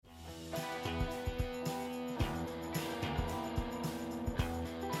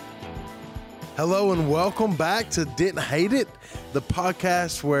Hello and welcome back to Didn't Hate It, the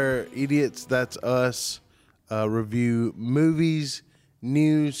podcast where idiots, that's us, review movies,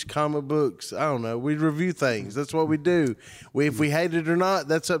 news, comic books. I don't know. We review things. That's what we do. If we hate it or not,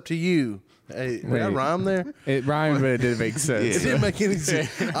 that's up to you. Hey, did I rhyme there? It rhymed, but it didn't make sense. It didn't make any sense.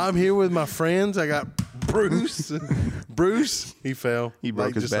 I'm here with my friends. I got Bruce. Bruce, he fell. He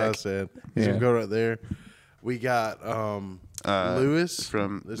broke his back. I said. He's going to go right there. We got Lewis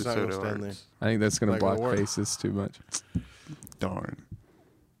from That's the not gonna Soto stand Arts. I think that's going Not to gonna block work. faces too much. Darn.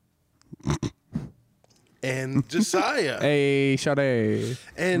 And Josiah. Hey, Sade.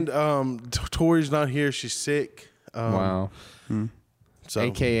 And Tori's not here. She's sick. Wow. So,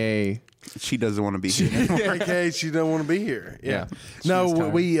 AKA. She doesn't want to be here. AKA she don't want to be here. Yeah. She No, was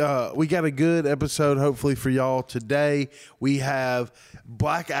tired. we got a good episode hopefully for y'all today. We have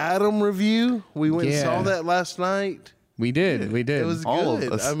Black Adam review. We went and Yeah. saw that last night. We did. We did. It was All of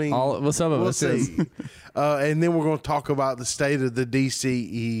good. us. I mean, Well, some of we'll us. see. And then we're going to talk about the state of the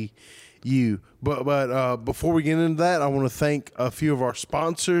DCEU. But before we get into that, I want to thank a few of our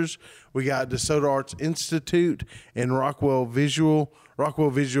sponsors. We got DeSoto Arts Institute and Rockwell Visual. Rockwell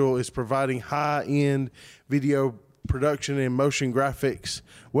Visual is providing high-end video production and motion graphics,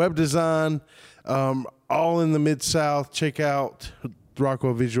 web design, all in the Mid-South. Check out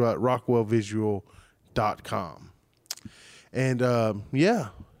Rockwell Visual at rockwellvisual.com. And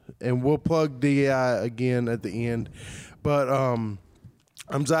and we'll plug DAI again at the end. But I'm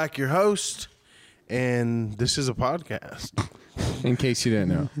Zach, your host, and this is a podcast. In case you didn't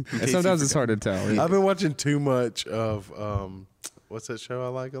know. And sometimes it's hard to tell. I've been watching too much of what's that show I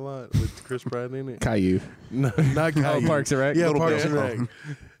like a lot with Chris Pratt in it? Caillou. No, not Caillou. Parks and Rec? Yeah, Little Parks bit. and Rec.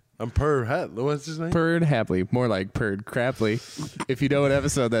 I'm what's his name? Purred happily. More like purred craply. If you know what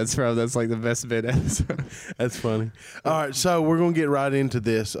episode that's from, that's like the best bit episode. That's funny. All right, so we're going to get right into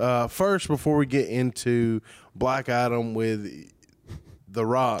this. First, before we get into Black Adam with The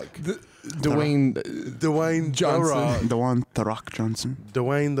Rock, Dwayne Dwayne Johnson. The Rock, The one, The Rock Johnson.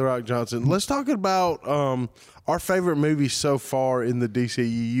 Dwayne The Rock Johnson. Let's talk about our favorite movie so far in the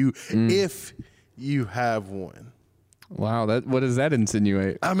DCEU, if you have one. Wow, what does that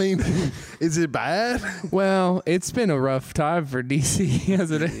insinuate? I mean, is it bad? Well, it's been a rough time for DC,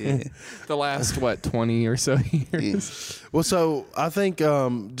 hasn't it? The last, 20 or so years? Well, so I think,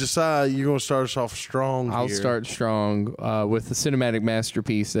 Josiah, you're going to start us off strong I'll here. start strong with the cinematic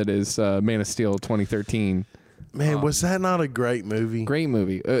masterpiece that is Man of Steel 2013. Man, was that not a great movie? Great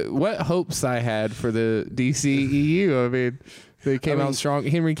movie. What hopes I had for the DCEU. I mean, they came out strong.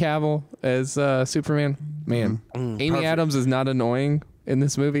 Henry Cavill as Superman. Man, Amy perfect. Adams is not annoying in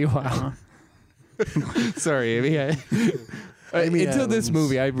this movie. Wow. Sorry, Amy. Amy Until this Adams.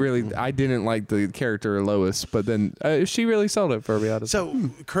 movie, I didn't like the character of Lois, but then she really sold it for me. Honestly. So,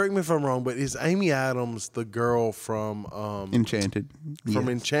 correct me if I'm wrong, but is Amy Adams the girl from Enchanted. from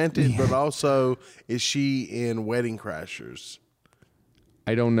Yeah. Enchanted, but also is she in Wedding Crashers?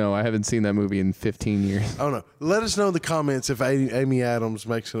 I don't know. I haven't seen that movie in 15 years. I don't know. Let us know in the comments if Amy Adams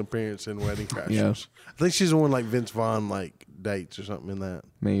makes an appearance in Wedding Crashers. Yeah. I think she's the one like Vince Vaughn like dates or something in that.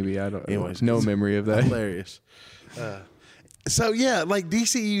 Maybe I don't. Anyways, no it's memory of that. Hilarious. So yeah, like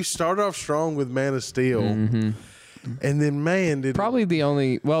DCU started off strong with Man of Steel, and then did Probably the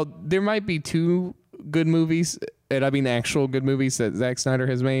only. Well, there might be two good movies, and I mean actual good movies that Zack Snyder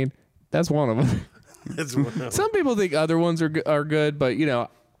has made. That's one of them. That's one of them. Some people think other ones are good, but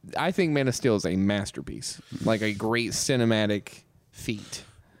I think Man of Steel is a masterpiece, like a great cinematic feat.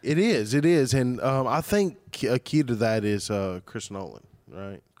 It is, and I think a key to that is Chris Nolan,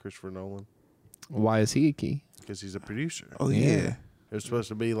 right? Christopher Nolan, Why is he a key? because he's a producer. Oh, yeah. It's supposed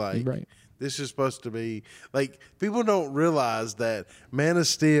to be like Right. this is supposed to be like people don't realize that Man of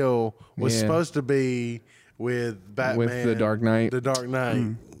Steel was Yeah. supposed to be with Batman, With The Dark Knight. The Dark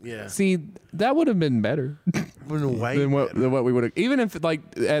Knight, yeah. See, that would have been better Wouldn't way than what better. we would have. Even if like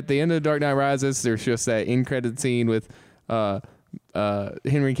at the end of Dark Knight Rises, there's just that end credit scene with Henry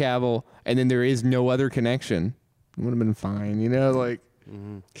Cavill, and then there is no other connection. It would have been fine, like.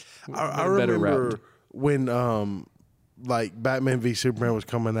 I better remember wrapped. when like Batman v Superman was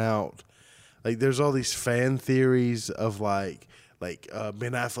coming out, like there's all these fan theories of like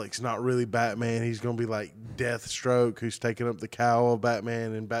Ben Affleck's not really Batman. He's gonna be like Deathstroke, who's taking up the cowl of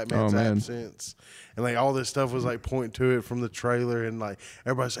Batman in Batman's Oh, man. absence, and like all this stuff was like pointing to it from the trailer, and like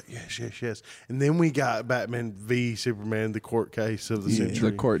everybody's like yes, and then we got Batman v Superman, the court case of the century,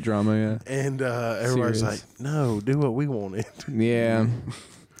 The court drama, yeah. and everybody's Serious. like, no, do what we wanted. Yeah.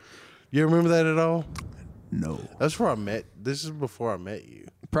 You remember that at all? No. That's where I met. This is before I met you.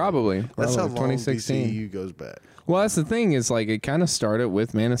 Probably. That's how long 2016. DCEU goes back. Well, that's the thing is like it kind of started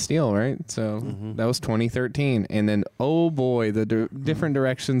with Man of Steel, right? So that was 2013, and then oh boy, the different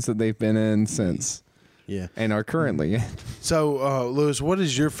directions that they've been in since, Yeah. and are currently in. So, Lewis, what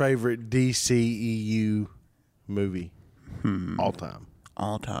is your favorite DCEU movie all time?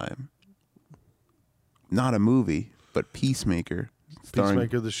 All time. Not a movie, but Peacemaker. Starring,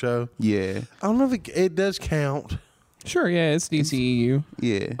 Peacemaker, the show. Yeah. I don't know if it does count. Sure, yeah, it's DCEU.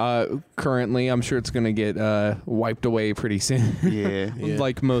 Yeah. Currently, I'm sure it's gonna get wiped away pretty soon. Yeah. Yeah.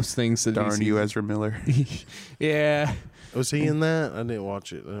 Like most things that Darn DC. you, Ezra Miller. Yeah. Was he in that? I didn't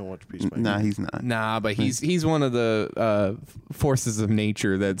watch it. I didn't watch Peacemaker. Nah, he's not. Nah, but he's one of the forces of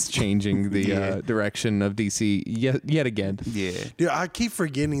nature that's changing the Yeah. direction of DC yet again. Yeah. Dude, I keep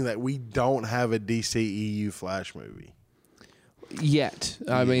forgetting that we don't have a DCEU Flash movie. Yet,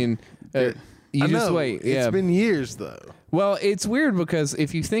 I mean, you I just know. wait. Yeah. It's been years, though. Well, it's weird because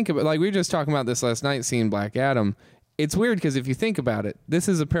if you think about, like we were just talking about this last night, seeing Black Adam. It's weird because if you think about it, this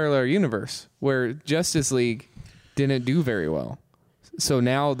is a parallel universe where Justice League didn't do very well. So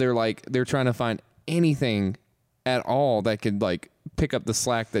now they're trying to find anything at all that could like pick up the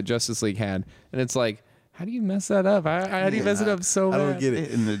slack that Justice League had, and it's like, how do you mess that up? How do you mess it up so I bad? don't get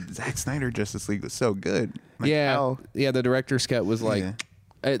it. And the Zack Snyder Justice League was so good. Like, Yeah, how- yeah. The director's cut was like,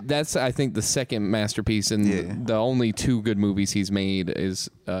 that's I think the second masterpiece, and Yeah. the only two good movies he's made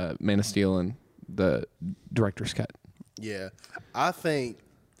is Man of Steel and the director's cut. Yeah. I think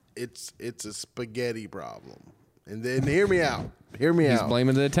it's a spaghetti problem. And then hear me out. Hear me He's out.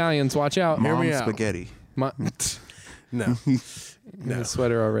 blaming the Italians. Watch out! Hear me Mom out. spaghetti. No. The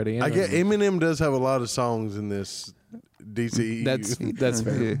sweater already. I get Eminem does have a lot of songs in this DCEU. That's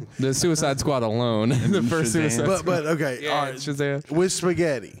fair. The Suicide Squad alone, the first Shazam. Suicide. but okay, Yeah, all right. Shazam. With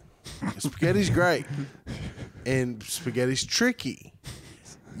spaghetti. Spaghetti's great. And spaghetti's tricky.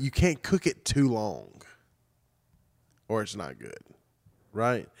 You can't cook it too long. Or it's not good.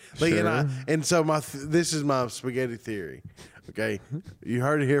 Right? Like, Sure. and so this is my spaghetti theory. Okay? You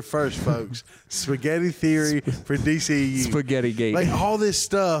heard it here first, folks. Spaghetti theory for DCEU. Spaghetti Gate. Like all this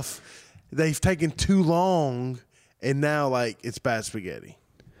stuff, they've taken too long, and now like it's bad spaghetti.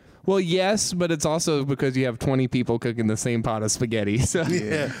 Well, yes, but it's also because you have 20 people cooking the same pot of spaghetti. So,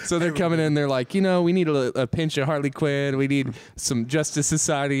 Yeah. so they're coming in, they're like, we need a pinch of Harley Quinn. We need some Justice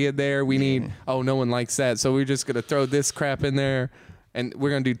Society in there. We need, no one likes that. So we're just going to throw this crap in there, and we're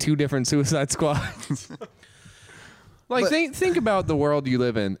going to do two different Suicide Squads. Like, think about the world you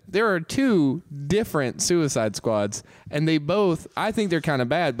live in. There are two different Suicide Squads, and they both, I think they're kind of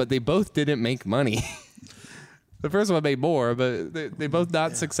bad, but they both didn't make money. The first one made more, but they both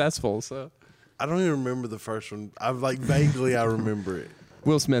not successful. So I don't even remember the first one. I vaguely I remember it.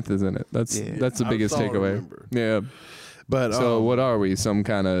 Will Smith is in it. That's the I biggest thought I takeaway. remember. Yeah. But So what are we? Some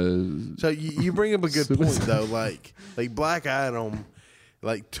kind of So you bring up a good point though. Like Black Adam,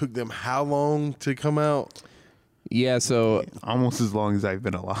 took them how long to come out? yeah. So Almost as long as I've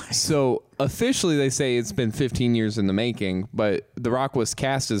been alive. so officially they say it's been 15 years in the making, but The Rock was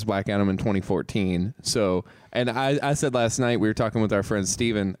cast as Black Adam in 2014. So and I said last night we were talking with our friend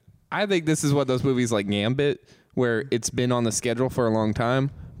Steven, I think this is one of those movies like Gambit where it's been on the schedule for a long time,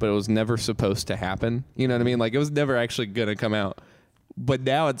 but it was never supposed to happen. You know what I mean? Like it was never actually gonna come out. But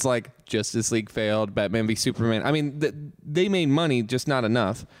now it's like Justice League failed, Batman v Superman. I mean, they made money, just not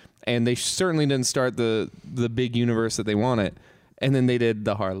enough, and they certainly didn't start the big universe that they wanted. And then they did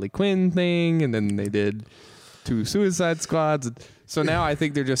the Harley Quinn thing, and then they did two Suicide Squads. So now I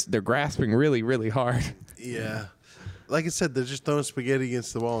think they're grasping really, really hard. Yeah. Like I said, they're just throwing spaghetti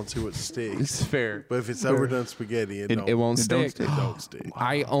against the wall and see what sticks. It's fair. But if it's overdone spaghetti, It won't stick. It don't stick.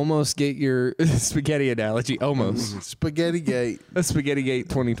 I almost get your spaghetti analogy. Almost. Spaghetti gate. A Spaghetti Gate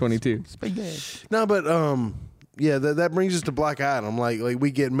 2022. No, but yeah, that brings us to Black Adam. Like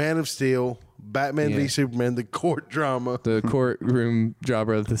we get Man of Steel, Batman v Yeah. Superman, the court drama. The courtroom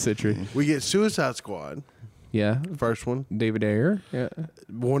jobber of the century. We get Suicide Squad, Yeah. first one, David Ayer. Yeah.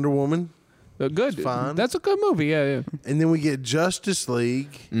 Wonder Woman, Good. fine. That's a good movie. Yeah. and then we get Justice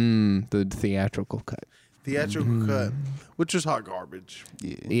League The theatrical cut. theatrical cut, which was hot garbage.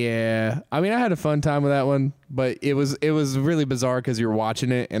 Yeah. I mean, I had a fun time with that one, but it was really bizarre because you're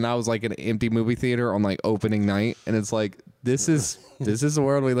watching it, and I was like in an empty movie theater on like opening night, and it's like this is the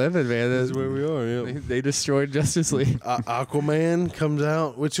world we live in, man. This is where we are. Yeah. they destroyed Justice League. Aquaman comes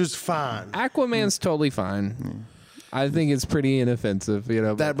out, which was fine. Aquaman's totally fine. I think it's pretty inoffensive,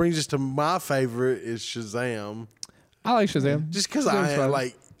 That brings us to my favorite is Shazam. I like Shazam. Just because Shazam's I fun.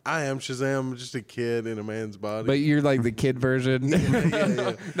 like I am Shazam. I'm just a kid in a man's body. But you're like the kid version,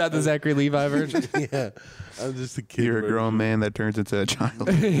 yeah. not the Zachary Levi version. Yeah, I'm just a kid. You're a version. grown man that turns into a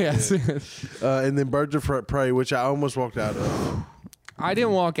child. Yes. And then Birds of Prey, which I almost walked out of. I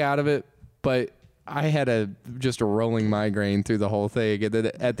didn't walk out of it, but I had just a rolling migraine through the whole thing, and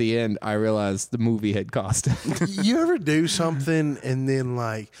then at the end, I realized the movie had cost. You ever do something and then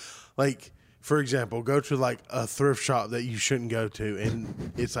like, for example, go to like a thrift shop that you shouldn't go to,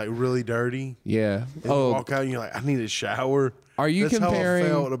 and it's like really dirty. Yeah. And you walk out and you're like, I need a shower. Are you That's comparing? how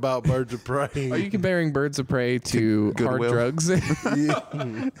I felt about Birds of Prey. Are you comparing Birds of Prey to hard Goodwill? drugs?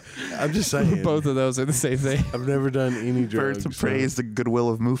 Yeah. I'm just saying. Both of those are the same thing. I've never done any drugs. Birds of Prey is the Goodwill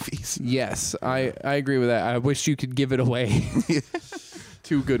of movies. Yes, I agree with that. I wish you could give it away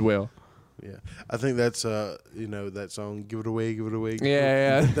to Goodwill. Yeah, I think that's that song "Give It Away, Give It Away."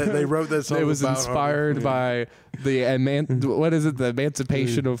 Yeah. They wrote that song. It was about inspired by the what is it? The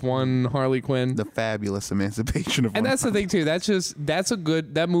emancipation of one Harley Quinn. The fabulous emancipation of And one. that's the thing too.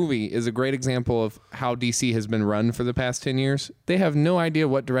 That movie is a great example of how DC has been run for the past 10 years. They have no idea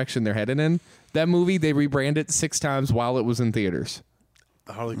what direction they're headed in. That movie, they rebranded 6 times while it was in theaters.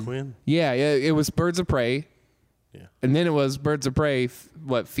 Harley Quinn. Yeah, it was Birds of Prey. Yeah. And then it was Birds of Prey,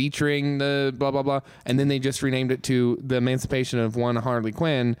 featuring the blah, blah, blah. And then they just renamed it to The Emancipation of One Harley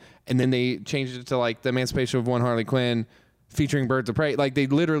Quinn. And then they changed it to like The Emancipation of One Harley Quinn featuring Birds of Prey. Like they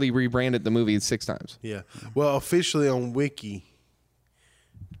literally rebranded the movie 6 times. Yeah. Well, officially on Wiki,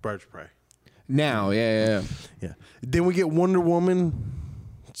 Birds of Prey. Now, yeah. Yeah. Then we get Wonder Woman.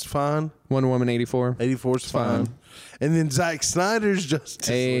 It's fine. Wonder Woman 84. 84 is fine. And then Zack Snyder's Justice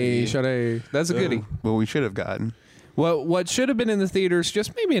Hey, League. Sade. That's a goodie. Well, we should have gotten. Well, what should have been in the theaters,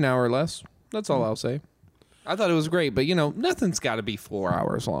 just maybe an hour less. That's all I'll say. I thought it was great, but nothing's got to be 4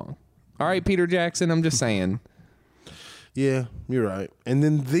 hours long. All right, Peter Jackson, I'm just saying. Yeah, you're right. And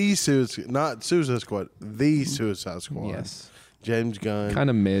then not Suicide Squad, the Suicide Squad. Yes. James Gunn. Kind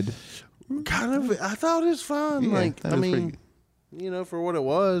of mid. I thought it was fun. Yeah, like, that I was mean, pretty for what it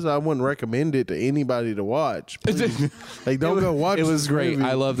was, I wouldn't recommend it to anybody to watch. Please. Like, don't go watch It was this great. movie.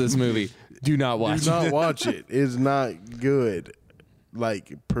 I love this movie. Do not watch Do it. not watch it. It's not good,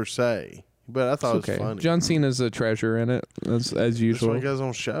 like, per se. But I thought it was funny. John Cena's a treasure in it, as That's usual. why he goes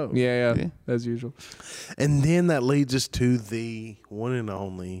on show. Yeah, Yeah. as usual. And then that leads us to the one and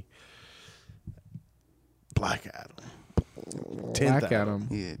only Black Adam. Black Adam.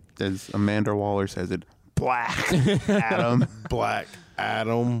 Yeah, as Amanda Waller says it, Black Adam. Black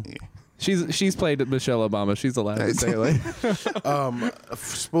Adam. She's played Michelle Obama. She's allowed to say it. Like,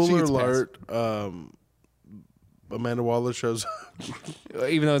 Spoiler gets alert. Amanda Waller shows up.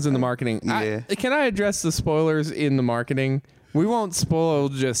 even though it's in the marketing. Yeah. Can I address the spoilers in the marketing? We won't spoil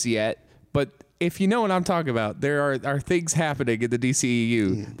just yet, but if you know what I'm talking about, there are things happening in the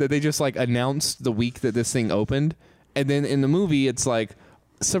DCEU that they just like announced the week that this thing opened, and then in the movie it's like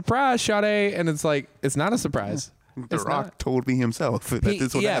surprise, Sade, and it's like it's not a surprise. The Rock told me himself that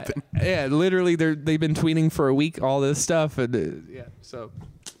this would happen. Yeah, literally, they've been tweeting for a week all this stuff, and so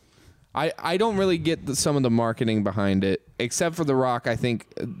I don't really get some of the marketing behind it, except for The Rock. I think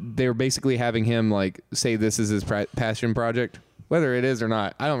they're basically having him like say this is his passion project, whether it is or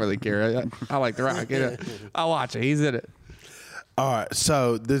not. I don't really care. I like The Rock. I'll watch it. He's in it. All right,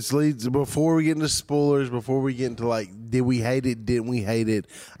 so this leads before we get into spoilers, before we get into like did we hate it, didn't we hate it?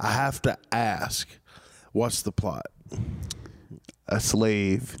 I have to ask, what's the plot? A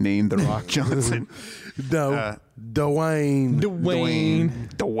slave named The Rock Johnson. No, Dwayne.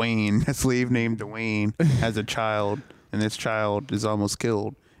 Dwayne. A slave named Dwayne has a child, and this child is almost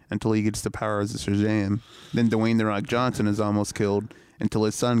killed until he gets the powers of Shazam. Then Dwayne The Rock Johnson is almost killed until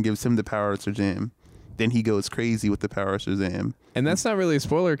his son gives him the power of Shazam. Then he goes crazy with the power of Shazam. And that's not really a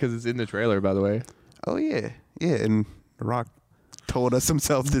spoiler because it's in the trailer, by the way. Oh yeah, and The Rock told us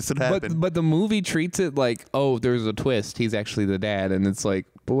himself this would happen. But the movie treats it like, oh, there's a twist. He's actually the dad, and it's like,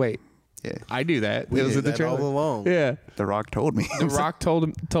 but wait, yeah, I knew that. We It was did in the that trailer all along. Yeah, The Rock told me. The Rock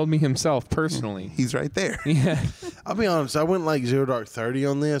told me himself personally. He's right there. Yeah, I'll be honest, I went like 0 Dark 30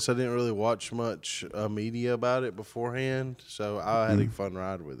 on this. I didn't really watch much media about it beforehand, so I had a fun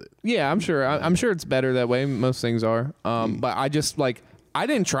ride with it. yeah. I'm sure. I'm sure it's better that way. Most things are. But I just like I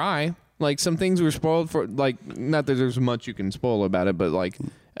didn't try. Like some things were spoiled for. Like not that there's much you can spoil about it, but like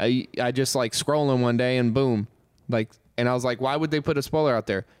I just like scrolling one day and boom, like. And I was like, why would they put a spoiler out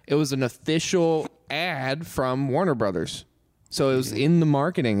there? It was an official ad from Warner Brothers. So it was in the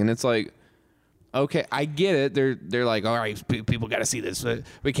marketing. And it's like, okay, I get it. They're like, all right, people got to see this.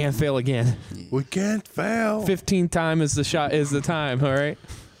 We can't fail again. We can't fail. 15th time is the time. All right.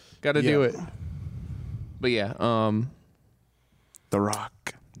 Got to do Yeah. it. But yeah, The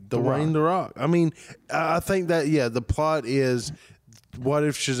Rock. Dwayne The Rock. I mean, I think that the plot is, what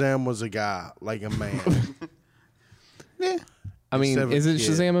if Shazam was a guy, like a man? Yeah. I mean, Except for isn't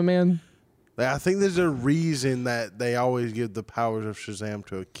kid. Shazam a man? Like, I think there's a reason that they always give the powers of Shazam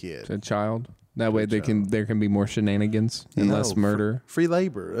to a kid. A child. That way there can be more shenanigans and No, less murder. Free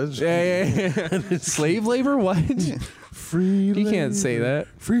labor. That's Yeah. Slave labor? What? free. You can't say that.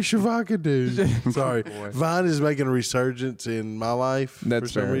 Free Shavaka, dude. Sorry, Vine is making a resurgence in my life That's for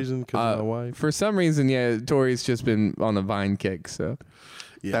some fair. reason because of my wife. For some reason, yeah, Tori's just been on a Vine kick, so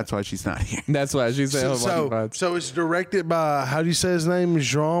Yeah. That's why she's not here. that's why she's saying So it's directed by, how do you say his name?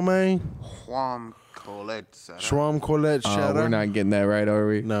 Jean Juan Colette. Schwam Colette Shadow. we're not getting that right, are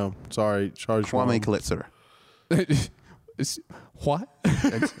we? No, sorry, Kwame Schwam. Colette. What?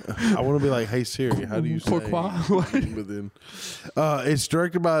 I want to be like, hey Siri, how do you say? Pourquoi? But then, it's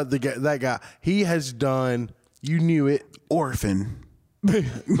directed by that guy. He has done. You knew it, Orphan.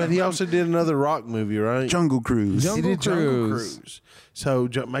 but he also did another Rock movie, right? Jungle Cruise. He did Jungle Cruise. Cruise. So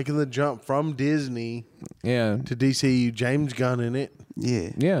making the jump from Disney Yeah. to DCU, James Gunn in it.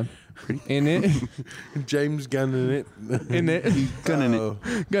 Yeah. Yeah. In it. James Gunn in it. In it. Gunning Uh,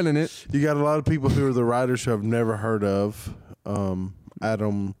 Gunning it. You got a lot of people who are the writers who I've never heard of.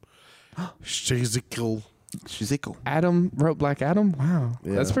 Adam Shazikel, Shiziko. Adam wrote Black Adam? Wow.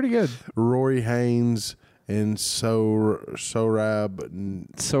 Yeah. That's pretty good. Rory Haynes, and Sorab.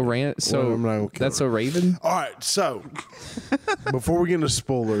 Well, I'm not gonna kill That's her. a Raven? All right, so before we get into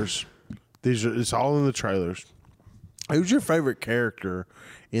spoilers, it's all in the trailers. Who's your favorite character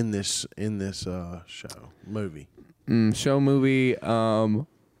in this movie? Show movie.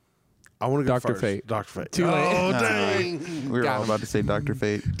 I want to go Dr. first. Fate. Dr. Fate. Too late. Oh Nah. dang, We were Got all him. about to say Dr.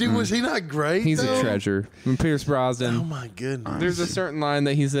 Fate. dude, was he not great? He's though? a treasure. And Pierce Brosnan. Oh my goodness. There's a certain line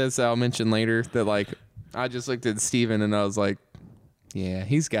that he says that I'll mention later that, like, I just looked at Steven and I was like, yeah,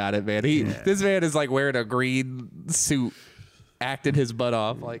 he's got it, man. This man is like wearing a green suit, acted his butt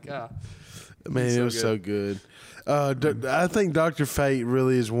off. Like, Man, it was so good. I think Dr. Fate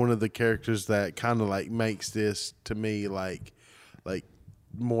really is one of the characters that kind of like makes this to me like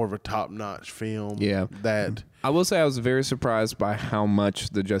more of a top-notch film. Yeah. That I will say I was very surprised by how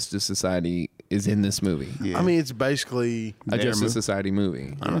much the Justice Society is in this movie. Yeah. I mean, it's basically A Their Justice move. Society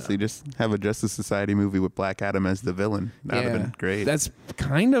movie. Honestly, just have a Justice Society movie with Black Adam as the villain. That would have been great. That's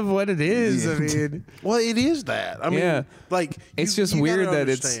kind of what it is. Yeah. I mean, well, it is that. I mean, Yeah. like it's you- just you weird gotta that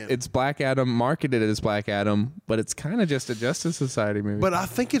understand. it's Black Adam marketed as Black Adam, but it's kind of just a Justice Society movie. But I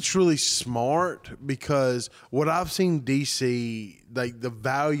think it's really smart because what I've seen DC, like the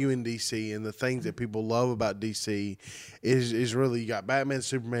value in DC and the things that people love about DC is really you got Batman,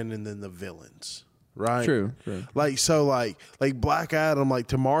 Superman, and then the villains, right? True. Like so, like Black Adam, like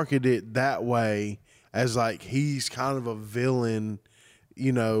to market it that way as like he's kind of a villain.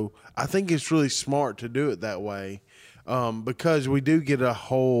 You know, I think it's really smart to do it that way because we do get a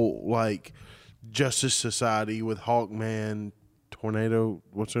whole like Justice Society with Hawkman, Tornado.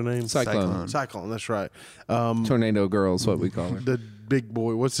 What's her name? Cyclone. Cyclone. That's right. Tornado Girl's what we call her. The big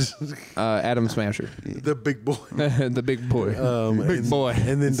boy. What's his? Adam Smasher. The big boy. The big boy. Big and, boy.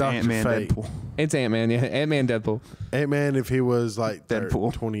 And then It's Dr. Ant-Man, Fate. Deadpool. It's Ant-Man, yeah. Ant-Man, Deadpool. Ant-Man if he was like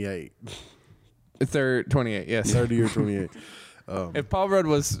Deadpool. 28. 28, yes. 30 or 28. If Paul Rudd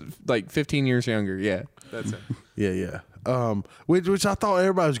was like 15 years younger, yeah. That's it. Yeah. Which I thought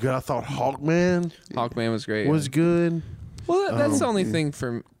everybody was good. I thought Hawkman Hawkman was great. was good. Well, that's the only thing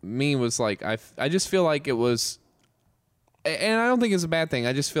for me was like I just feel like it was, and I don't think it's a bad thing.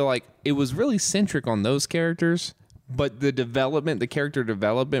 I just feel like it was really centric on those characters, but the character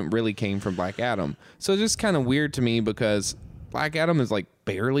development really came from Black Adam. So it's just kind of weird to me because Black Adam is like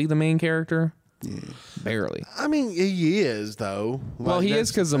barely the main character. Yeah. Barely. I mean, he is though. Well, Like, he is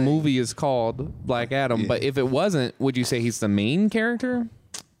that's because the movie is called Black Adam. Yeah. But if it wasn't, would you say he's the main character?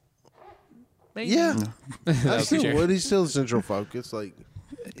 Maybe. Yeah. I That's still true. would. He's still the central focus. Like,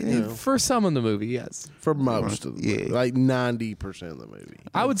 you know, For some of the movie, yes. for most of the movie. Yeah. Like 90% of the movie.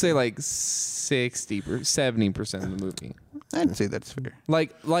 I would say like 70% of the movie. I'd say that's fair.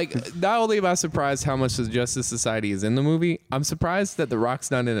 Like not only am I surprised how much the Justice Society is in the movie, I'm surprised that The Rock's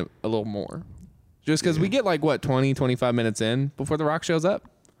not in it a little more. Just because we get like, what, 20, 25 minutes in before The Rock shows up?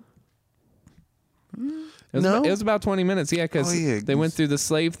 No. It was about 20 minutes, yeah, because Oh, yeah. they went through the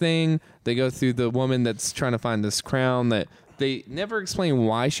slave thing. They go through the woman that's trying to find this crown that they never explain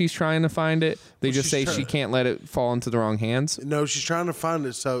why she's trying to find it. They Well, just say she's she trying- can't let it fall into the wrong hands. No, she's trying to find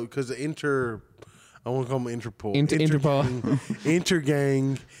it so because the I want to call them Interpol. Interpol.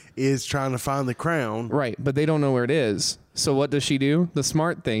 Intergang is trying to find the crown. Right, but they don't know where it is. So what does she do? The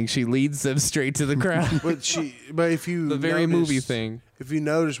smart thing. She leads them straight to the crown. But if you The very notice- movie thing. if you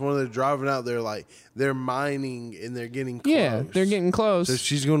notice when they're driving out, they're mining and they're getting close. Yeah, they're getting close. So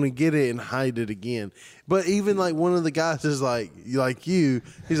she's going to get it and hide it again. But even like one of the guys is like you,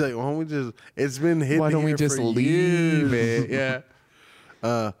 he's like, why don't we just? It's been hidden. Why don't we here just for leave years. it?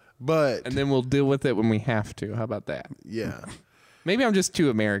 Yeah. But And then we'll deal with it when we have to. How about that? yeah, Maybe I'm just too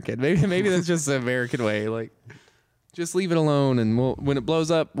American. Maybe that's just the American way. Like, just leave it alone, and when it blows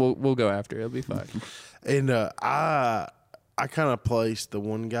up, we'll go after it. It'll be fine. and I kind of placed the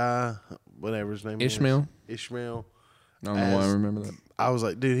one guy, whatever his name Ishmael? is, Ishmael. I don't know why I remember that. I was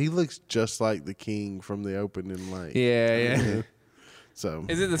like, dude, he looks just like the king from the opening. Like, Yeah. So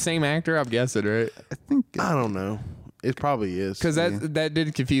Is it the same actor? I'm guessing, right? I think I don't know. It probably is. Because that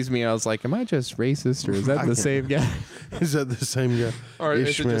did confuse me. I was like, am I just racist, or is that the same guy? Is that the same guy? Or is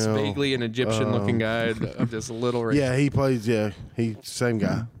it just Ishmael. vaguely an Egyptian-looking guy? I'm just a little racist. Yeah, he plays. Yeah, he same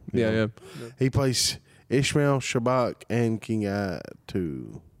guy. Yeah. He plays Ishmael, Shabak, and King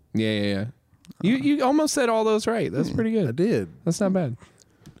Atu. Yeah. You almost said all those right. That's pretty I good. did. That's not bad.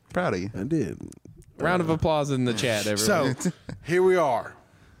 proud of you. I did. Round of applause in the chat, everyone. So here we are.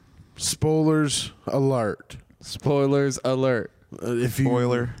 Spoilers alert. Spoilers alert. If you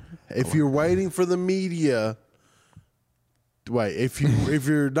Spoiler. if you're waiting for the media, wait. If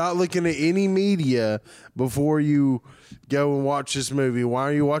you're not looking at any media before you go and watch this movie, why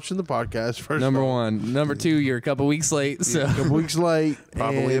are you watching the podcast? First, Number of all, one. Number two, you're a couple weeks late. So a couple weeks late,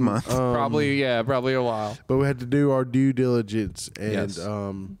 Probably a and, month. probably a while. But we had to do our due diligence, and Yes.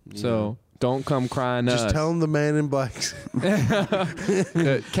 you So know, don't come crying to just us. tell them the Man in Black's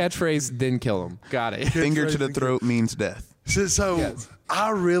Catchphrase, then kill him. Got it. Finger to the throat means death. So Yes. I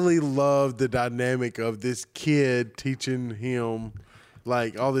really love the dynamic of this kid teaching him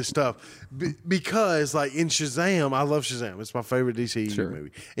like all this stuff because like in Shazam, I love Shazam. It's my favorite DC Sure.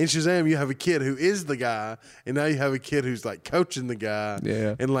 movie. In Shazam, you have a kid who is the guy, and now you have a kid who's like coaching the guy.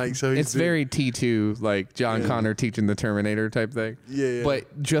 Yeah. and like so he's It's very T2, like John Connor teaching the Terminator type thing. Yeah.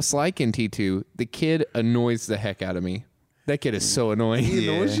 But just like in T2, the kid annoys the heck out of me. That kid is so annoying. He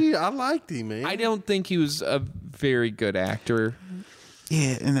annoys Yeah. you. I liked him, man. I don't think he was a very good actor.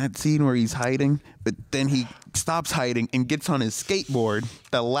 Yeah, in that scene where he's hiding, but then he stops hiding and gets on his skateboard,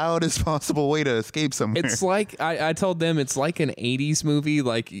 the loudest possible way to escape somewhere. It's like I told them it's like an '80s movie.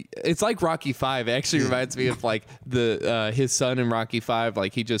 Like it's like Rocky V. It actually reminds me of like the his son in Rocky V.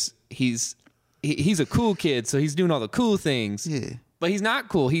 Like he's a cool kid, so he's doing all the cool things. Yeah. But he's not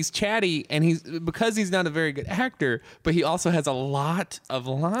cool. He's chatty, and because he's not a very good actor, but he also has a lot of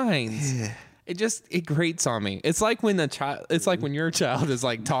lines. Yeah. It grates on me. It's like when when your child is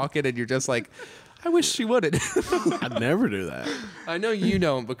like talking, and you're just like, I wish she wouldn't. I'd never do that. I know you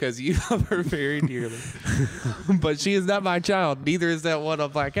don't because you love her very dearly. But she is not my child. Neither is that one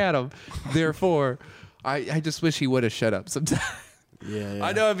on Black Adam. Therefore, I just wish he would have shut up sometime. Yeah,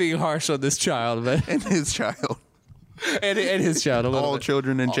 I know I'm being harsh on this child, but And his child. and his child a little All bit.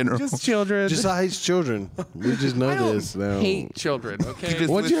 children in general. Just children. Just I hate children. We just know I don't this now. hate children. Okay,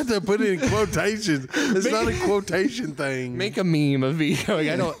 Why'd you have to put it in quotations? It's not a quotation thing. make a meme of me going,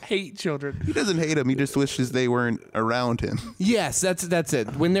 I don't hate children. He doesn't hate him. He just wishes they weren't around him. Yes, that's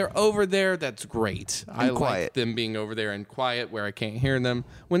it. When they're over there, that's great. I like quiet. them being over there and quiet where I can't hear them.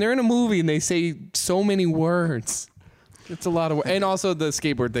 When they're in a movie and they say so many words, it's a lot of words. And also the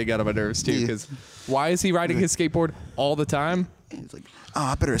skateboard thing got on my nerves too, Yeah. because why is he riding his skateboard all the time? He's like, oh,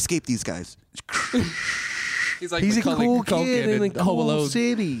 I better escape these guys. He's like He's a Macaulay cool Culkin kid in a in Home cool Alone.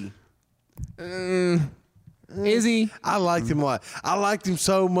 city. Is he? I liked him a lot. I liked him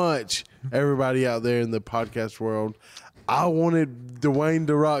so much. Everybody out there in the podcast world, I wanted Dwayne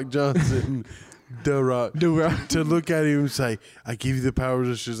The Rock Johnson, The Rock, to look at him and say, "I give you the powers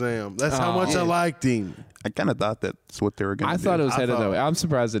of Shazam." That's how much I liked him. I kind of thought that's what they were going to I do. thought it was I headed thought- that way. I'm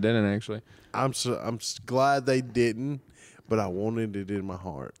surprised it didn't actually. I'm glad they didn't, but I wanted it in my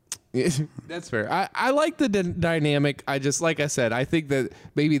heart. That's fair. I like the dynamic. I just, like I said, I think that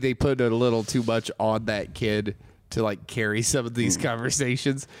maybe they put a little too much on that kid to like carry some of these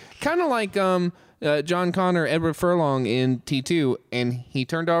conversations. Kind of like John Connor, Edward Furlong in T2, and he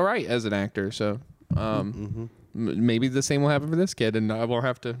turned all right as an actor. So maybe the same will happen for this kid, and I won't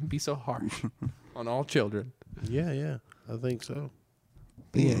have to be so harsh on all children. Yeah, I think so.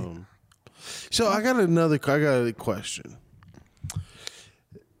 Yeah. So I got a question.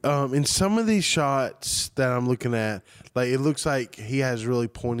 In some of these shots that I'm looking at, like it looks like he has really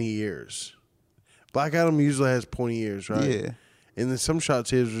pointy ears. Black Adam usually has pointy ears, right? Yeah. And then some shots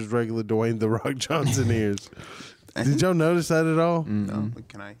his was regular Dwayne The Rock Johnson ears. Did y'all notice that at all? No, but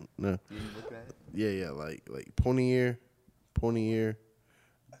can I? No. Can you look at it? Yeah, like pointy ear.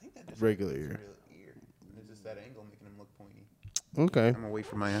 I think that just Regular ear. It's just that angle making him look pointy. Okay. I'm away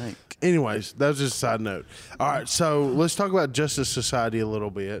from my hike. Anyways, that was just a side note. All right, so let's talk about Justice Society a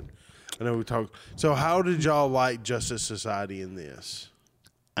little bit. I know we talked. So how did y'all like Justice Society in this?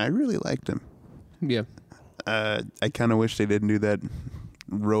 I really liked him. Yeah. I kind of wish they didn't do that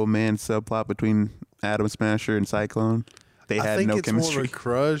romance subplot between Atom Smasher and Cyclone. They I had think no it's chemistry. more of a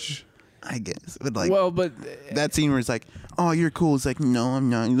crush. I guess, but like, Well, but that scene where it's like, "Oh, you're cool." It's like, "No, I'm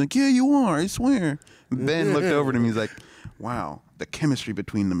not." He's like, "Yeah, you are. I swear." Ben looked over at him. He's like, "Wow, the chemistry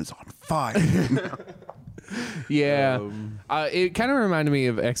between them is on fire." yeah, it kind of reminded me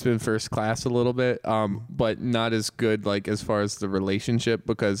of X-Men First Class a little bit, but not as good like as far as the relationship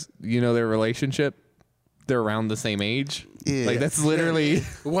because their relationship, they're around the same age. Yeah. Like that's literally.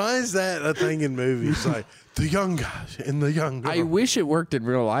 Why is that a thing in movies? Like the young guys and the young girl. I wish it worked in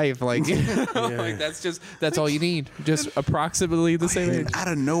real life. Like, like that's all you need. Just approximately the same age. And out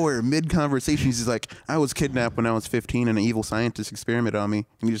of nowhere, mid conversation, he's just like, "I was kidnapped when I was 15, and an evil scientist experimented on me."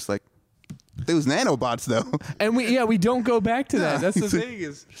 And he's just like, "Those nanobots, though." And we don't go back to that. That's the thing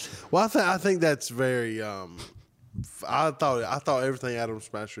is. Well, I think that's very. I thought everything Adam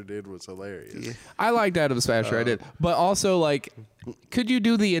Smasher did was hilarious. Yeah. I liked Adam Smasher. I did, but also like, could you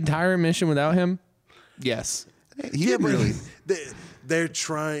do the entire mission without him? Yes. He didn't really. They're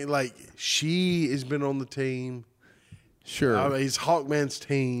trying. Like she has been on the team. Sure. I mean, he's Hawkman's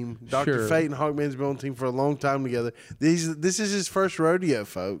team. Dr. Sure. Fate and Hawkman's been on the team for a long time together. This is his first rodeo,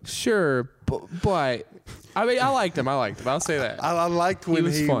 folks. Sure, but I mean, I liked him. I'll say that. I liked when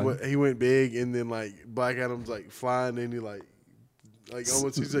was fun. he went big, and then like Black Adam's like flying, and he like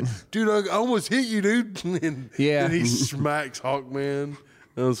almost he's like, "Dude, I almost hit you, dude." And Yeah. then he smacks Hawkman.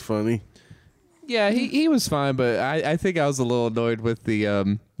 That was funny. Yeah, he was fine, but I think I was a little annoyed with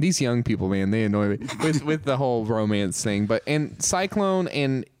the these young people, man. They annoy me with the whole romance thing. But and Cyclone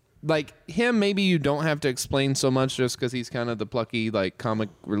and like him, maybe you don't have to explain so much just because he's kind of the plucky like comic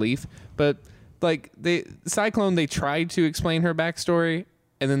relief. But like Cyclone, they tried to explain her backstory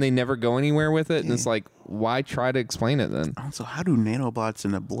and then they never go anywhere with it. And it's like, why try to explain it then? Also, how do nanobots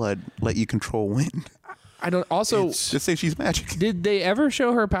in the blood let you control wind? I don't. Also, Just say she's magic. did they ever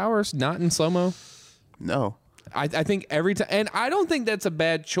show her powers not in slow mo? No. I think every time, and I don't think that's a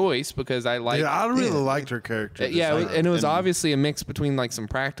bad choice because I like. Yeah, I really liked her character. Yeah, design. and it was obviously a mix between like some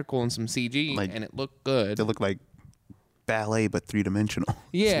practical and some CG, Like- and it looked good. They look like ballet, but 3-dimensional.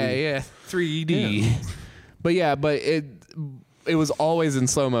 Yeah, 3D. But it was always in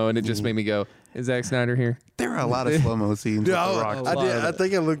slow mo, and it just made me go, "Is Zack Snyder here?" There are a lot of slow-mo scenes Yeah, with The Rock. I lot did. of I it.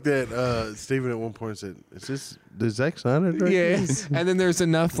 think I looked at Steven at one point and said, does Zack Snyder direct Yeah, this?" and then there's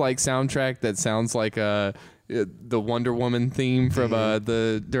enough like soundtrack that sounds like the Wonder Woman theme from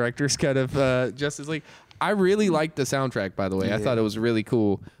the director's cut of Justice League. I really liked the soundtrack, by the way. I thought it was really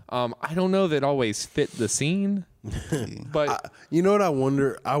cool. I don't know if it always fit the scene, but You know what I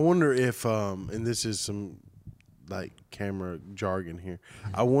wonder? I wonder if, and this is some like camera jargon here.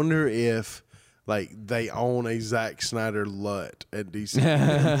 I wonder if like they own a Zack Snyder LUT at DC,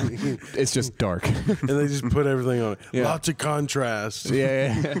 it's just dark. and they just put everything on it. Yeah. Lots of contrast.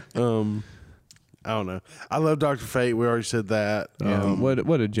 yeah. I don't know. I love Dr. Fate. We already said that.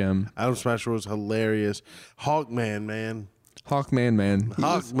 What a gem. Adam Smasher was hilarious. Hawkman, man. Hawkman, man.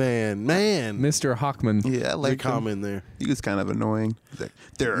 Hawkman, man. Mr. Hawkman. Yeah, I There's a like him. comment there. He was kind of annoying. He's like,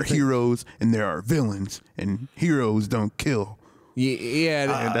 there are heroes and there are villains, and heroes don't kill.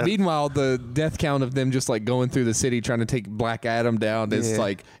 Yeah. Meanwhile, the death count of them just like going through the city trying to take Black Adam down is Yeah.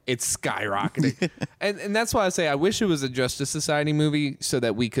 like it's skyrocketing. and that's why I say I wish it was a Justice Society movie so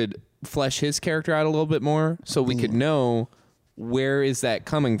that we could flesh his character out a little bit more, so we could know where is that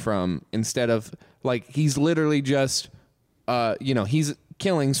coming from instead of like he's literally just he's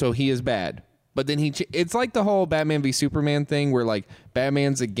killing, so he is bad. But then it's like the whole Batman v Superman thing where like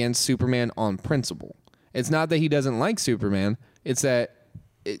Batman's against Superman on principle. It's not that he doesn't like Superman. It's that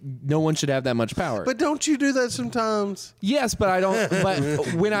no one should have that much power. But don't you do that sometimes? Yes, but I don't. But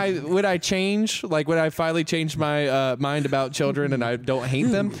when I change, like when I finally change my mind about children and I don't hate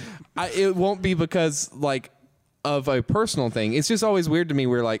them, it won't be because like of a personal thing. It's just always weird to me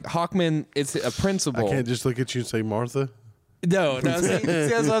where like Hawkman, it's a principle. I can't just look at you and say Martha. No, see,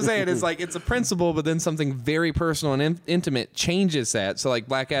 that's what I'm saying. It's like it's a principle, but then something very personal and intimate changes that. So like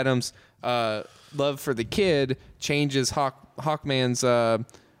Black Adam's love for the kid changes Hawkman's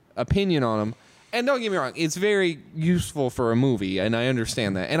opinion on him. And don't get me wrong, it's very useful for a movie, and I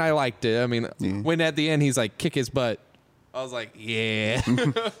understand that, and I liked it. I mean, when at the end he's like kick his butt, I was like, yeah.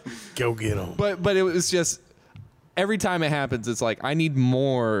 Go get him. But it was just every time it happens, it's like I need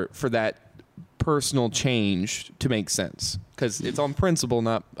more for that personal change to make sense because it's on principle,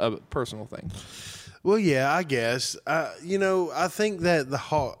 not a personal thing. Well, yeah, I guess. I think that the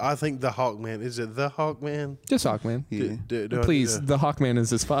Hawkman, is it the Hawkman? Just Hawkman. Yeah. Please, the Hawkman is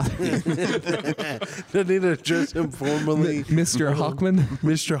his father. Do I need to address him formally? Mr. Hawkman.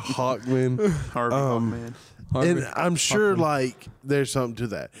 Mr. Hawkman. Harvey Hawkman. And I'm sure like there's something to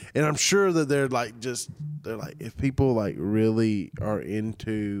that. And I'm sure that they're like if people like really are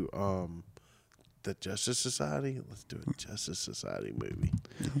into the Justice Society, let's do a Justice Society movie.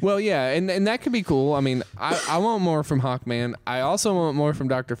 Well, yeah, and that could be cool. I mean, I want more from Hawkman. I also want more from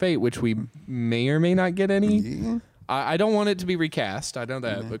Dr. Fate, which we may or may not get any. Yeah. I don't want it to be recast. I know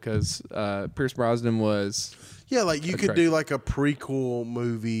that because Pierce Brosnan was. Yeah, like you could do like a prequel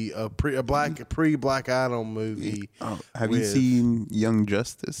movie, a pre-Black Adam movie. Have you seen Young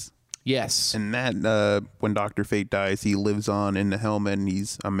Justice? Yes. And that when Dr. Fate dies, he lives on in the helmet, and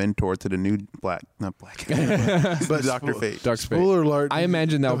he's a mentor to the new but Dr. Fate. Dark Fate. Spoiler alert. I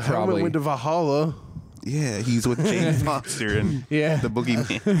imagine that the would helmet probably. went to Valhalla. Yeah, he's with Jane Foster and the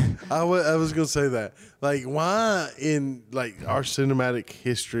Boogeyman. I was gonna say that. Like, why in like our cinematic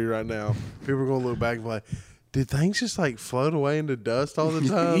history right now, people are gonna look back and be like, did things just like float away into dust all the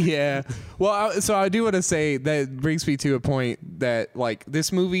time? Yeah. Well, so I do want to say that brings me to a point that like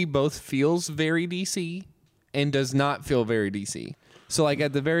this movie both feels very DC and does not feel very DC. So like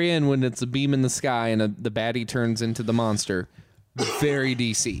at the very end when it's a beam in the sky and the baddie turns into the monster, very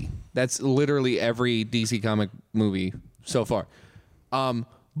DC. That's literally every DC comic movie so far.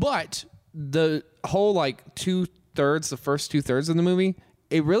 But the whole like the first 2/3 of the movie,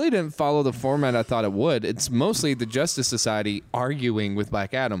 it really didn't follow the format I thought it would. It's mostly the Justice Society arguing with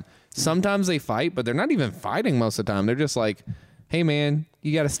Black Adam. Sometimes they fight, but they're not even fighting most of the time. They're just like, hey, man,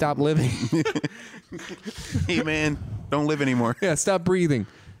 you got to stop living. Hey, man, don't live anymore. Yeah, stop breathing.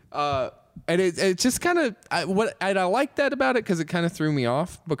 And it just kind of, I like that about it because it kind of threw me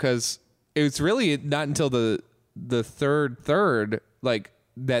off because it's really not until the third, like,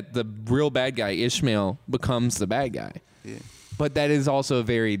 that the real bad guy, Ishmael, becomes the bad guy. Yeah. But that is also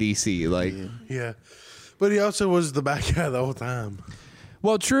very DC. Like, Yeah. But he also was the bad guy the whole time.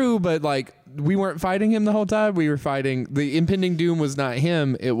 well, true, but like we weren't fighting him the whole time. We were fighting the impending doom was not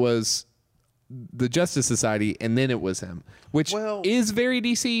him. It was the Justice Society, and then it was him, which is very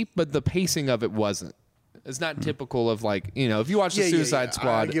DC, but the pacing of it wasn't. It's not typical of like, if you watch the Suicide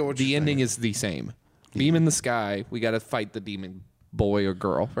Squad, I get what the you're ending saying. is the same. Beam in the sky, we got to fight the demon boy or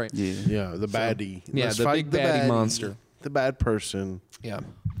girl, right? Yeah. Yeah, the baddie. Yeah, Let's the fight big baddie monster. The bad person. Yeah.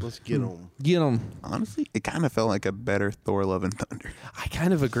 Let's get him. Get them. Honestly, it kind of felt like a better Thor: Love and Thunder. I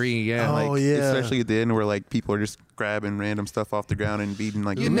kind of agree, yeah. Oh, yeah. Especially at the end where like people are just grabbing random stuff off the ground and beating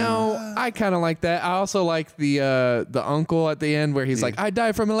like I kind of like that. I also like the uncle at the end where he's like, I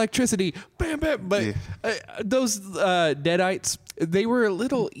die from electricity. Bam, bam. But those Deadites, they were a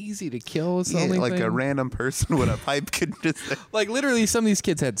little easy to kill. Is the only like thing. a random person with a pipe could just Like literally, some of these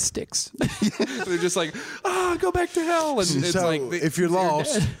kids had sticks. They're just like, go back to hell. And it's So like, if you're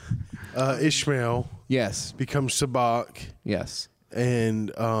lost, Ishmael yes, becomes Sabak yes,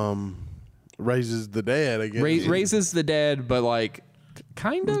 and raises the dead, I guess. raises the dead, but like,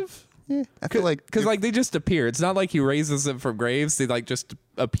 kind of. I feel like Because like they just appear. It's not like he raises them from graves. They like just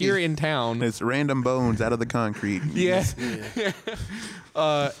appear in town. it's random bones out of the concrete. Yeah.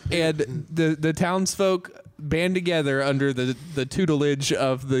 And the townsfolk band together under the tutelage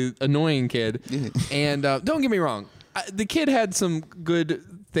of the annoying kid. And don't get me wrong, the kid had some good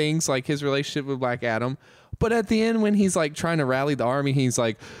things, like his relationship with Black Adam. But at the end, when he's like trying to rally the army, he's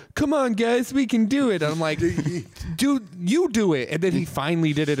like, "Come on, guys, we can do it." And I'm like, "Dude, you do it." And then he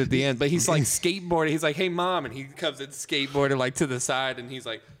finally did it at the end. But he's like skateboarding. He's like, "Hey, mom," and he comes and skateboarding like to the side, and he's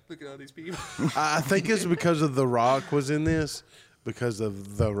like, "Look at all these people." I think it's because of The Rock was in this. Because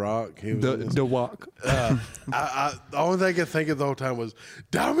of The Rock. He was in this. The walk. The only thing I could think of the whole time was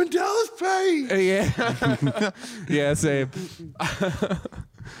Diamond Dallas Page. Yeah. Yeah, same.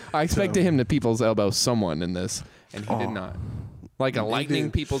 I expected him to people's elbow someone in this, and he did not. Like a lightning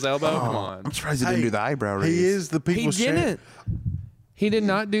people's elbow? Come on. I'm surprised he didn't do the eyebrow raise. He is the He people's didn't. He did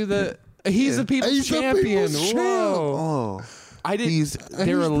not do the... He's the people's He's the champion. people's Whoa. Oh, I didn't...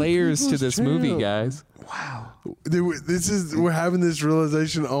 There are the layers to people's this movie, champ. guys. wow. We're having this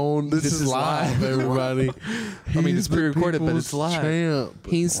realization on. This is live, everybody. I mean, He's it's the pre-recorded, but people's it's live. champ.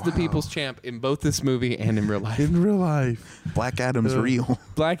 He's the people's champ in both this movie and in real life. In real life. Black Adam's real.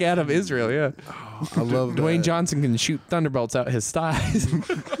 Black Adam Israel, yeah. I love Dwayne that. Johnson can shoot thunderbolts out his thighs.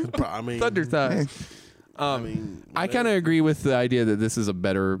 I mean, Thunder thighs. I kind of agree with the idea that this is a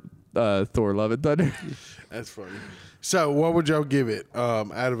better Thor: Love and Thunder. that's funny. So, what would y'all give it?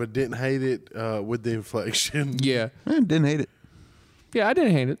 Out of a didn't hate it with the inflection. Yeah. Didn't hate it. Yeah, I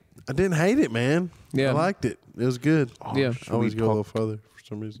didn't hate it. I didn't hate it, man. Yeah. I liked it. It was good. Yeah. I always go a little further for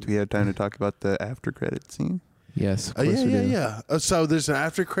some reason. Do we have time to talk about the after credit scene? Yes. Of Yeah, course we do. yeah. So there's an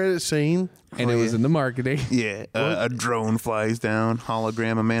after credit scene. And it was in the marketing. Yeah, a drone flies down.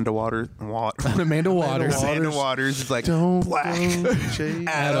 Hologram Amanda Waters. Amanda Waters. Amanda Waters is like Don't black go chase-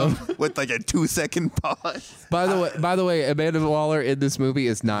 Adam with like a 2-second pause. By the way, Amanda Waller in this movie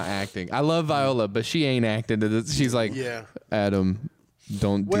is not acting. I love Viola, but she ain't acting. She's like, Yeah. Adam,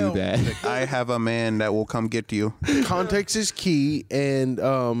 don't Well, do that. I have a man that will come get you. Context is key, and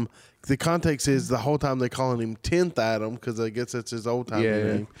the context is the whole time they're calling him 10th Adam because I guess that's his old time Yeah.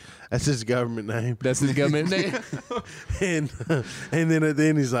 name. That's his government name. That's his government name. and then at the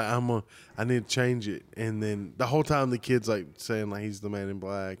end he's like, I need to change it. And then the whole time the kid's like saying like he's the man in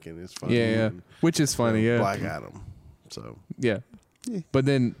black and it's funny. Yeah. And, Which is funny, yeah. Black Adam. So Yeah. But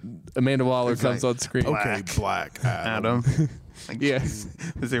then Amanda Waller It's comes like, on screen. okay, Black Adam. Adam. Like, Yeah. is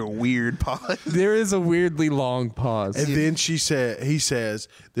there a weird pause? There is a weirdly long pause. And then he says,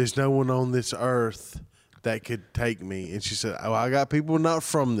 "There's no one on this earth that could take me." And she said, "Oh, I got people not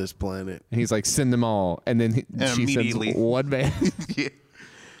from this planet." And he's like, send them all. And then she immediately- sends one man. Yeah.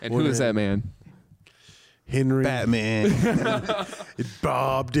 And who is that man? Henry Batman.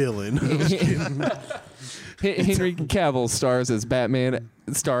 Bob Dylan. Henry Cavill stars as Batman,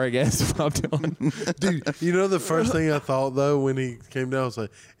 starring as Bob Dylan. Dude, you know the first thing I thought though when he came down, I was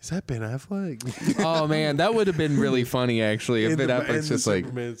like, "Is that Ben Affleck?" Oh man, that would have been really funny actually if Ben Affleck's just like,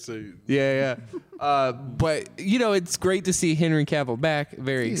 Superman suit. yeah. But it's great to see Henry Cavill back.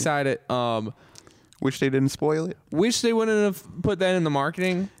 Very excited. Wish they didn't spoil it. Wish they wouldn't have put that in the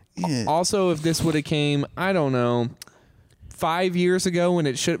marketing. Yeah. Also, if this would have came, I don't know, 5 years ago when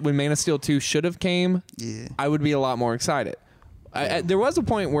Man of Steel 2 should have came, Yeah. I would be a lot more excited. There was a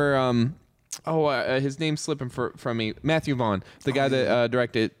point where his name's slipping from me. Matthew Vaughn, the guy that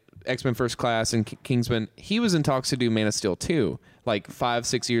directed X-Men First Class and Kingsman, he was in talks to do Man of Steel 2 like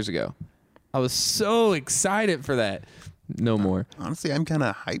 5-6 years ago. I was so excited for that. No more. Honestly, I'm kind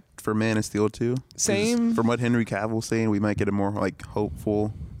of hyped for Man of Steel 2. 'Cause Same. From what Henry Cavill's saying, we might get a more like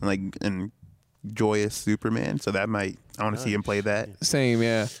hopeful and joyous Superman. So I want to see him play that. Same,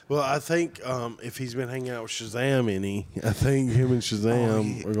 yeah. Well, I think if he's been hanging out with Shazam any, I think him and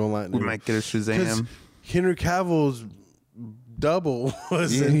Shazam are gonna lighten We him. might get a 'Cause Shazam. Henry Cavill's double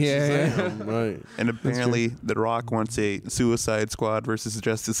was in Yeah. Shazam, right? And apparently, The Rock wants a Suicide Squad versus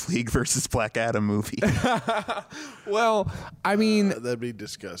Justice League versus Black Adam movie. Well, I mean, That'd be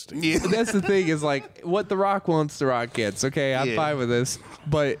disgusting. Yeah. that's the thing is like what The Rock wants, The Rock gets. Okay, I'm Yeah. fine with this,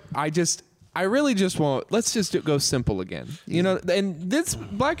 but I really just want. Let's just go simple again. And this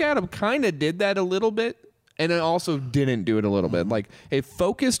Black Adam kind of did that a little bit, and it also didn't do it a little bit. Like it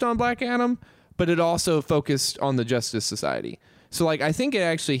focused on Black Adam, but it also focused on the Justice Society. So like I think it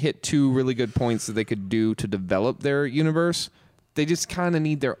actually hit two really good points that they could do to develop their universe. They just kind of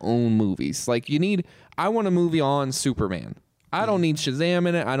need their own movies. Like I want a movie on Superman. I don't need Shazam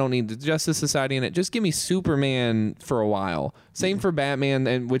in it. I don't need the Justice Society in it. Just give me Superman for a while. Same for Batman,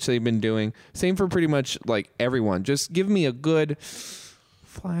 and which they've been doing. Same for pretty much like everyone. Just give me a good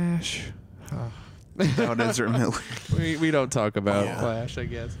Flash. Oh, Desert Miller. We don't talk about Flash, I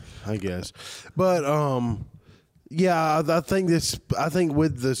guess. I guess. But yeah, I think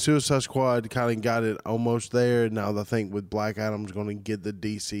with the Suicide Squad kind of got it almost there. Now I think with Black Adam's going to get the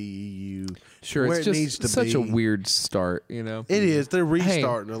DCEU Sure, where it's it needs to just such be. a weird start, It is. They're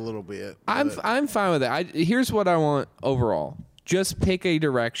restarting a little bit. I'm but- fine with it. Here's what I want overall. Just pick a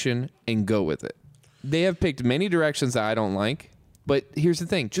direction and go with it. They have picked many directions that I don't like, but here's the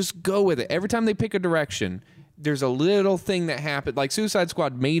thing. Just go with it. Every time they pick a direction, there's a little thing that happened. Like Suicide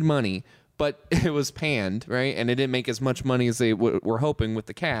Squad made money, but it was panned, right? And it didn't make as much money as they were hoping with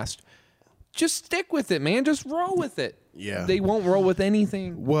the cast. Just stick with it, man. Just roll with it. Yeah. They won't roll with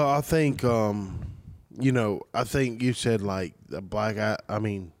anything. Well, I think I think you said like the Black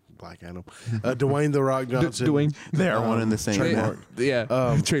Adam, Dwayne the Rock Johnson. Dwayne. They are one and the same. trademark.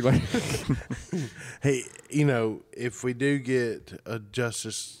 Yeah. Trademark. Hey, if we do get a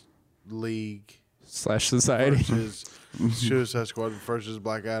Justice League / Society. versus Suicide Squad versus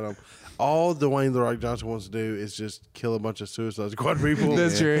Black Adam, all Dwayne the Rock Johnson wants to do is just kill a bunch of Suicide Squad people.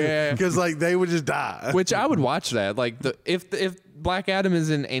 That's true, yeah. Because like they would just die. Which I would watch that. Like if Black Adam is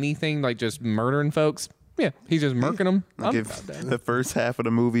in anything like just murdering folks, yeah, he's just murking them. Like if the first half of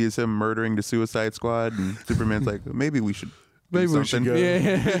the movie is him murdering the Suicide Squad, and Superman's like, maybe we should. Maybe do we should something. go.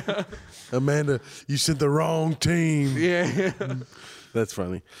 Yeah, Amanda, you sent the wrong team. yeah. That's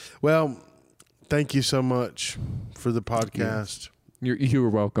funny. Well, thank you so much for the podcast. You were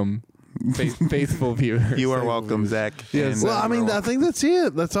welcome. faithful viewers. You are welcome, Zach. Yes. And, Well, I mean, I think that's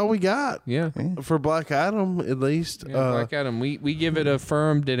it. That's all we got Yeah. for Black Adam, at least. Yeah, Black Adam. We give it a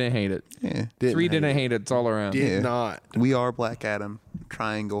firm didn't hate it. yeah. Didn't hate it. It's all around. Did Yeah. not. We are Black Adam.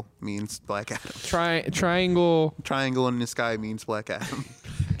 Triangle means Black Adam. Triangle. Triangle in the sky means Black Adam.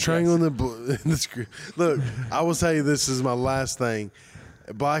 Triangle in the screen. Look, I will say this is my last thing.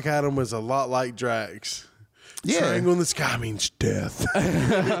 Black Adam was a lot like Drax. Yeah. Triangle in the sky means death.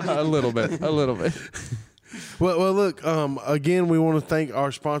 A little bit. well, look. Again, we want to thank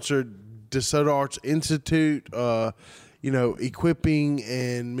our sponsor, DeSoto Arts Institute. Equipping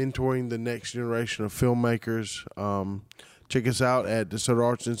and mentoring the next generation of filmmakers. Check us out at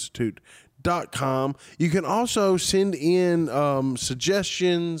DeSotoArtsInstitute.com. You can also send in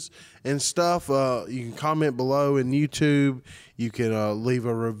suggestions and stuff. You can comment below in YouTube. You can leave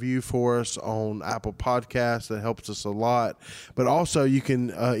a review for us on Apple Podcasts. That helps us a lot. But also, you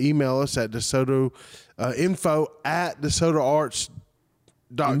can email us at DeSoto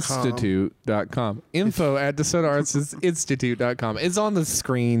info@DeSotoArts.com. Institute.com. Info at DeSotoArtsInstitute.com. It's on the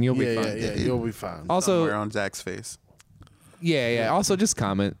screen. You'll be fine. Yeah, you'll be fine. Also, Somewhere on Zach's face. yeah. Also, just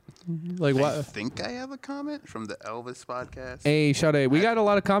comment. Like I what? think I have a comment from the Elvis podcast. Hey, Sade, we got a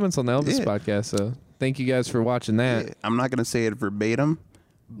lot of comments on the Elvis Yeah. podcast, so thank you guys for watching that. Yeah, I'm not going to say it verbatim,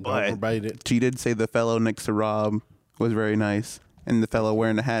 but Overbait it. she did say the fellow next to Rob was very nice. And the fellow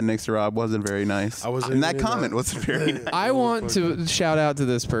wearing the hat next to Rob wasn't very nice. I wasn't and that in comment that. wasn't very nice. I want to shout out to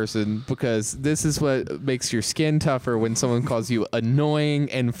this person because this is what makes your skin tougher when someone calls you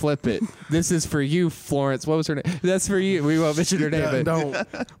annoying and flip it. This is for you, Florence. What was her name? That's for you. We won't mention her name. Yeah, but, don't.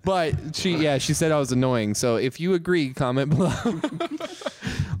 but she said I was annoying. So if you agree, comment below. Let me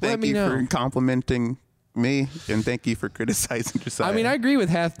Thank you know. for complimenting me, and thank you for criticizing Josiah. I mean, I agree with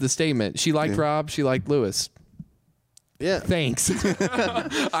half the statement. She liked Yeah. Rob. She liked Lewis. Yeah. Thanks. You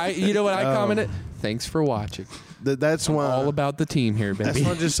know what I commented? Thanks for watching. That's why. All about the team here, That's baby.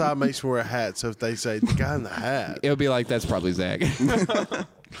 why Josiah makes me wear a hat. So if they say the guy in the hat, It'll be like that's probably Zach.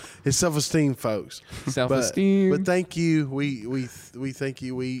 his self-esteem, folks. Self-esteem. But thank you. We thank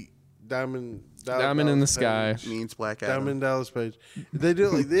you. We Diamond Diamond in the sky. means Black Adam. Diamond Dallas Page. Did they do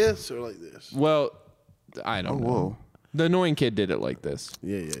it like this or like this? Well, I don't know. Whoa. The annoying kid did it like this.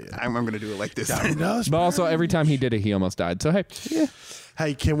 Yeah. I'm going to do it like this. Dallas. But also, every time he did it, he almost died. So, hey. Yeah.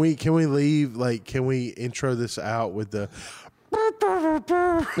 Hey, can we leave? Like, can we intro this out with the?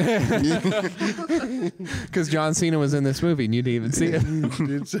 Because John Cena was in this movie and you didn't even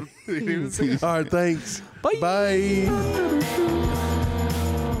see it. All right, thanks. Bye.